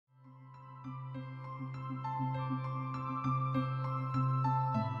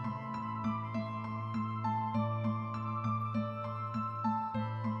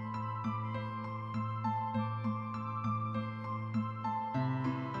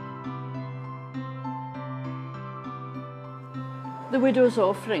The widow's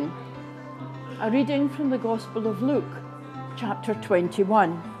offering. A reading from the Gospel of Luke, chapter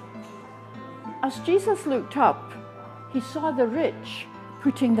 21. As Jesus looked up, he saw the rich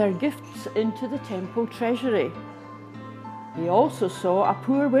putting their gifts into the temple treasury. He also saw a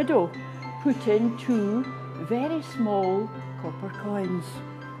poor widow put in 2 very small copper coins.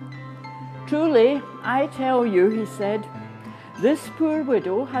 "Truly, I tell you," he said, "this poor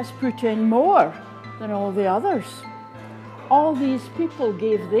widow has put in more than all the others. All these people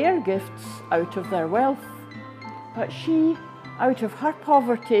gave their gifts out of their wealth, but she, out of her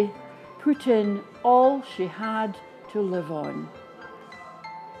poverty, put in all she had to live on."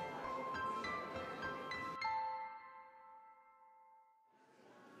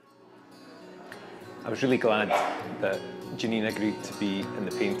 I was really glad that Janine agreed to be in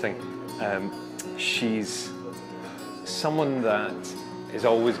the painting. She's someone that is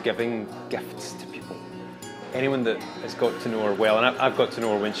always giving gifts to people. Anyone that has got to know her well, and I've got to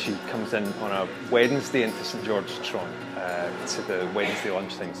know her when she comes in on a Wednesday into St George's Tron, to the Wednesday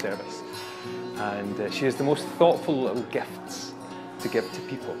lunchtime service. And she has the most thoughtful little gifts to give to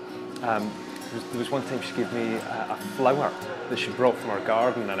people. There was one time she gave me a flower that she brought from her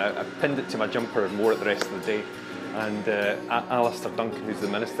garden, and I pinned it to my jumper and wore it the rest of the day. And Alistair Duncan, who's the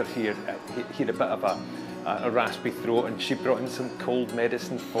minister here, he had a bit of a raspy throat, and she brought in some cold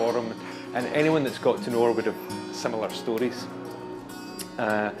medicine for him. And anyone that's got to know her would have similar stories.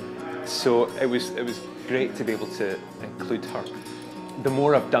 So it was great to be able to include her. The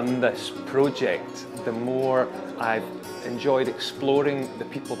more I've done this project, the more I've enjoyed exploring the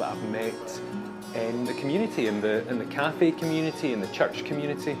people that I've met in the community, in the cafe community, in the church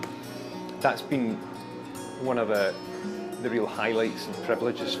community. That's been one of the real highlights and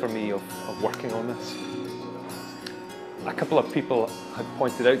privileges for me of working on this. A couple of people had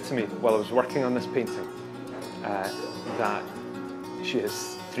pointed out to me while I was working on this painting that she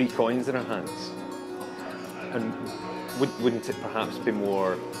has 3 coins in her hands. And wouldn't it perhaps be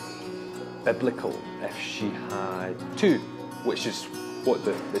more biblical if she had 2, which is what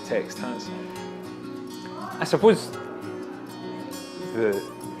the text has? I suppose the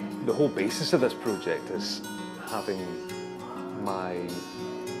whole basis of this project is having my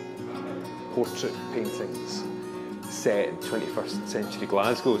portrait paintings set in 21st century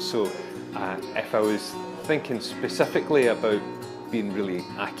Glasgow. So if I was thinking specifically about being really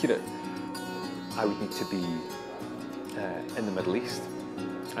accurate, I would need to be in the Middle East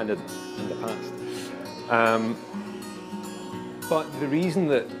and in the past. But the reason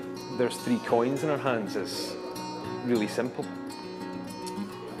that there's 3 coins in her hands is really simple.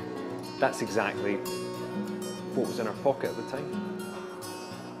 That's exactly what was in her pocket at the time.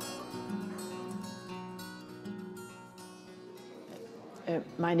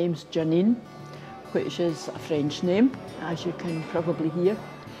 My name's Janine, which is a French name, as you can probably hear.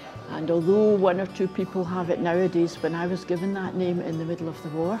 And although 1 or 2 people have it nowadays, when I was given that name in the middle of the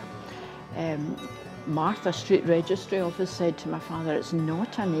war, Martha Street Registry Office said to my father, "It's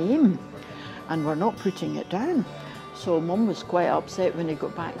not a name, and we're not putting it down." So Mum was quite upset when he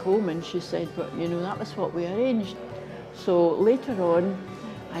got back home, and she said, "But you know, that was what we arranged." So later on,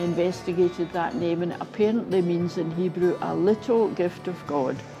 I investigated that name, and it apparently means in Hebrew, "a little gift of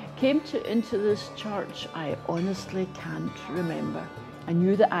God." Came into this church, I honestly can't remember. I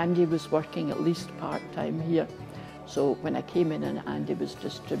knew that Andy was working at least part-time here. So when I came in and Andy was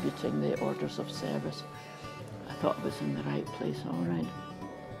distributing the orders of service, I thought I was in the right place, all right.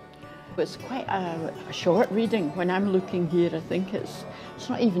 It's quite a short reading. When I'm looking here, I think it's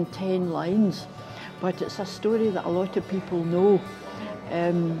not even 10 lines, but it's a story that a lot of people know.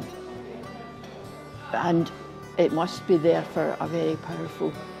 And it must be there for a very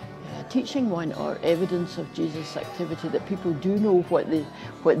powerful teaching one, or evidence of Jesus' activity, that people do know what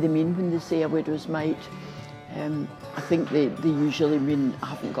they mean when they say a widow's mite. I think they usually mean I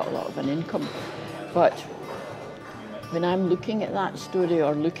haven't got a lot of an income. But when I'm looking at that story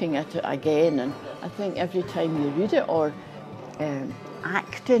or looking at it again, and I think every time you read it or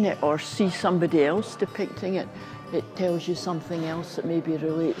act in it or see somebody else depicting it, it tells you something else that maybe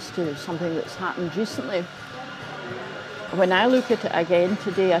relates to something that's happened recently. When I look at it again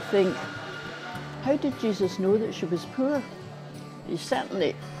today, I think, how did Jesus know that she was poor? He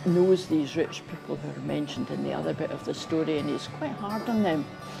certainly knows these rich people who are mentioned in the other bit of the story, and he's quite hard on them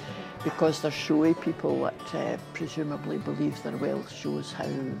because they're showy people that presumably believe their wealth shows how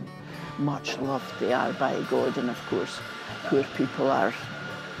much loved they are by God. And of course, poor people are,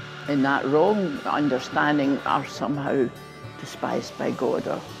 in that wrong understanding, are somehow despised by God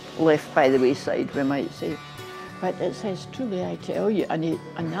or left by the wayside, we might say. But it says, "Truly I tell you," and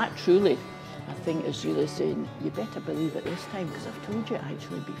that truly, I think is really saying, you better believe it this time because I've told you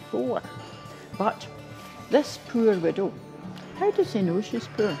actually before. But this poor widow, how does he know she's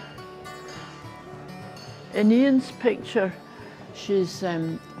poor? In Iain's picture, she's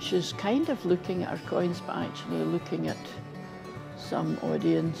kind of looking at her coins, but actually looking at some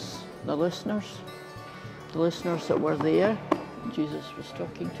audience, the listeners that were there, Jesus was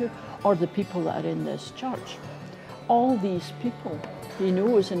talking to, or the people that are in this church. All these people, he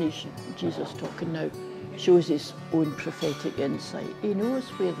knows, and Jesus talking now, shows his own prophetic insight. He knows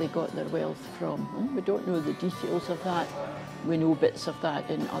where they got their wealth from. We don't know the details of that. We know bits of that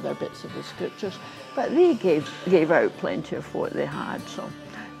in other bits of the scriptures, but they gave out plenty of what they had. So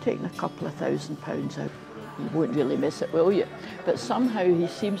taking a couple of £1,000 out, you won't really miss it, will you? But somehow he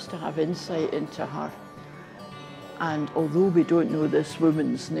seems to have insight into her. And although we don't know this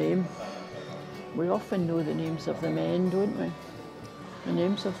woman's name, we often know the names of the men, don't we? The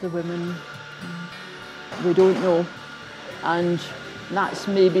names of the women, we don't know. And that's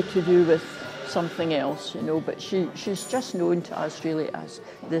maybe to do with something else, you know, but she's just known to us really as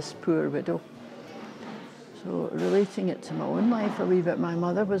this poor widow. So relating it to my own life a wee bit, my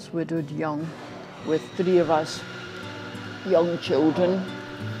mother was widowed young with 3 of us young children,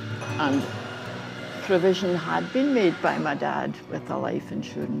 and provision had been made by my dad with a life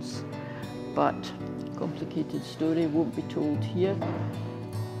insurance, but complicated story, won't be told here.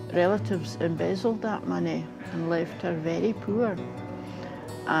 Relatives embezzled that money and left her very poor,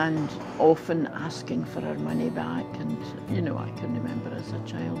 and often asking for her money back. And you know, I can remember as a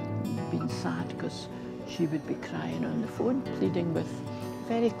child being sad because she would be crying on the phone, pleading with a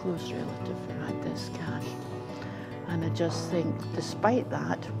very close relative who had this cash. And I just think, despite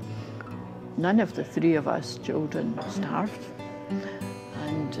that, none of the 3 of us children starved,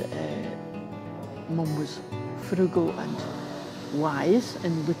 and Mum was frugal and wise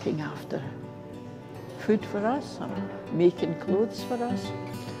in looking after food for us and making clothes for us.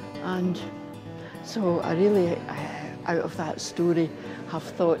 And so I really, out of that story, have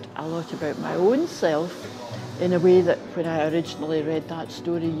thought a lot about my own self in a way that when I originally read that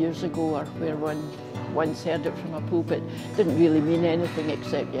story years ago, or where one once heard it from a pulpit, didn't really mean anything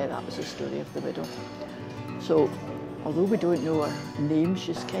except, yeah, that was the story of the widow. So although we don't know her name,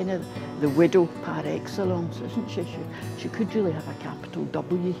 she's kind of the widow par excellence, isn't she? She could really have a capital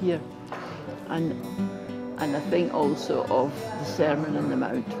W here. And I think also of the Sermon on the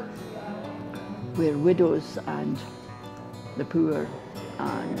Mount, where widows and the poor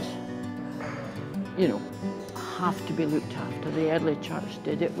and, you know, have to be looked after. The early church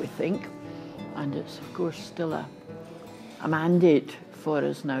did it, we think, and it's of course still a mandate for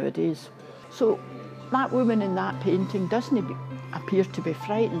us nowadays. So that woman in that painting doesn't appear to be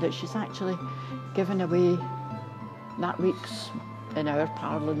frightened that she's actually given away that week's, in our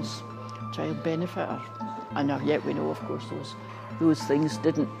parlance, child benefitter. And yet we know, of course, those things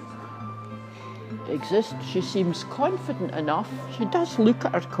didn't exist. She seems confident enough. She does look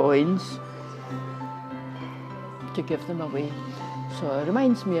at her coins to give them away. So it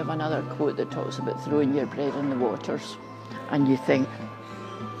reminds me of another quote that talks about throwing your bread in the waters. And you think,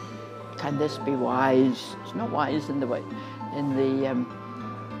 can this be wise? It's not wise in the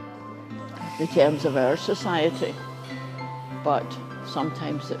terms of our society, but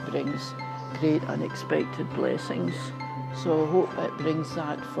sometimes it brings great unexpected blessings. So I hope it brings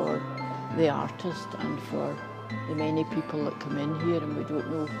that for the artist and for the many people that come in here, and we don't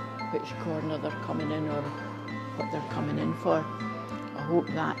know which corner they're coming in or what they're coming in for. I hope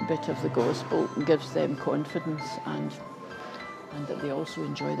that bit of the gospel gives them confidence, and that they also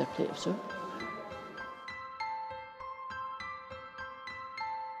enjoy their plate of soup.